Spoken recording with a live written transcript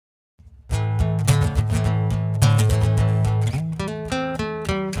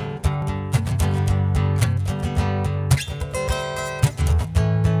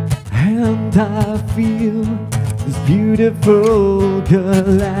and I feel this beautiful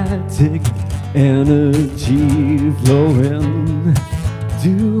galactic energy flowing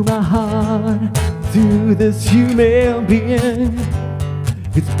to my heart, to this human being.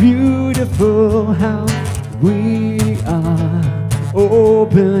 It's beautiful how we are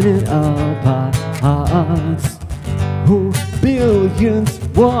opening up our hearts. Oh, billions,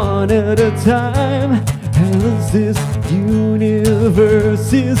 one at a time. As this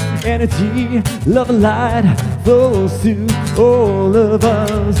universe's energy, love and light flows to all of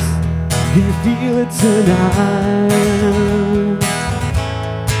us. Can you feel it tonight?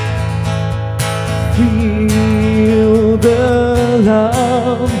 Feel the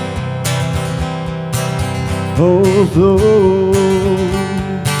love overflow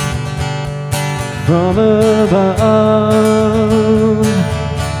from above.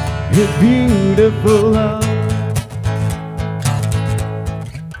 It's beautiful love.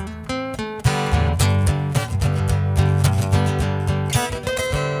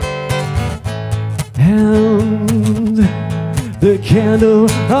 And the candle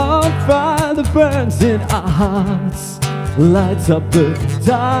on fire that burns in our hearts lights up the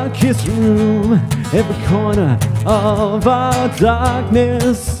darkest room, every corner of our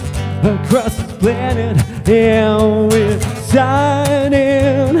darkness across this planet, and we're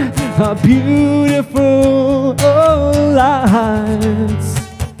shining our beautiful lights.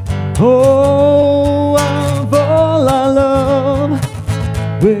 Oh, of all our love,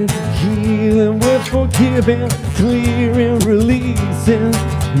 we're healing, we're forgiving, clearing, releasing.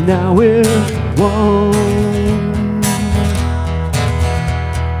 Now we're one.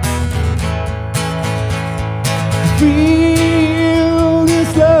 Feel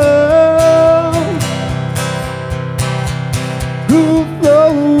this love who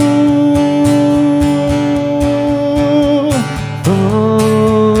flows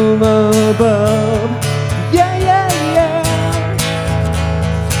from above. Yeah, yeah, yeah.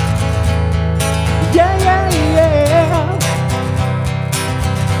 Yeah, yeah, yeah.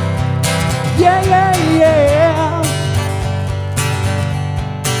 Yeah, yeah, yeah.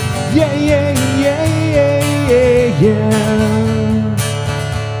 Yeah, yeah, yeah, yeah, yeah.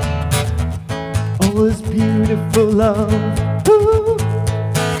 All this beautiful love. Ooh,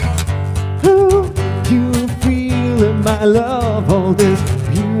 ooh, you feeling my love. All this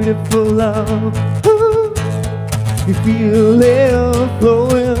beautiful love. Ooh, you feel it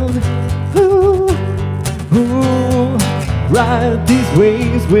flowing. Ooh, ooh, ride these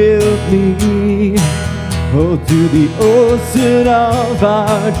waves with me. Oh, to the ocean of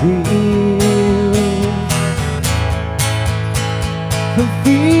our dreams.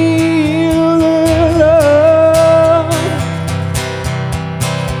 Feel the love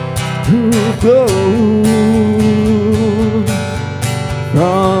who flows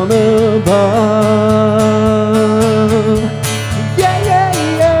from above. Yeah, yeah,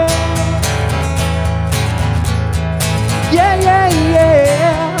 yeah. Yeah, yeah, yeah.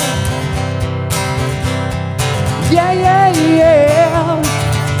 Yeah, yeah, yeah.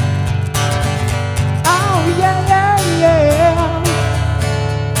 Oh, yeah, yeah, yeah.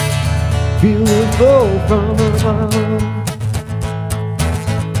 Feel it flow from above.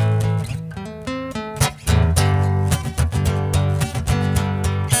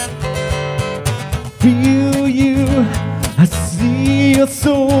 Feel you, I see your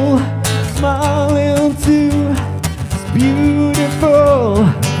soul smiling too. It's beautiful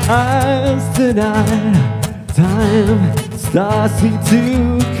eyes tonight. Time starts to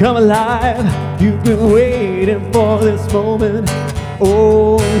come alive. You've been waiting for this moment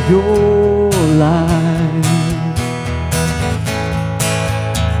all your life.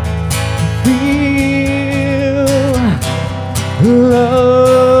 Feel love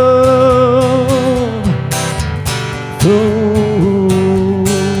flow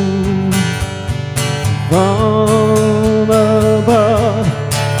from above.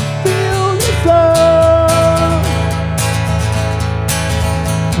 Feel this love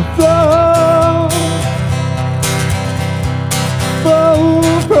flow.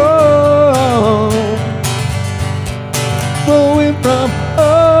 Flowing from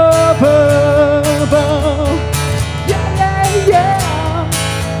above. Yeah, yeah, yeah.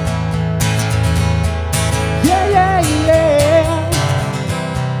 Yeah, yeah, yeah.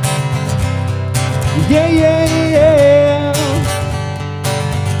 Yeah, yeah, yeah.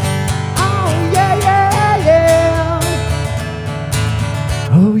 Oh, yeah, yeah, yeah.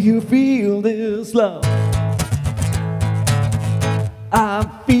 Oh, you feel this love. I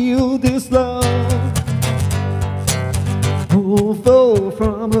feel this love.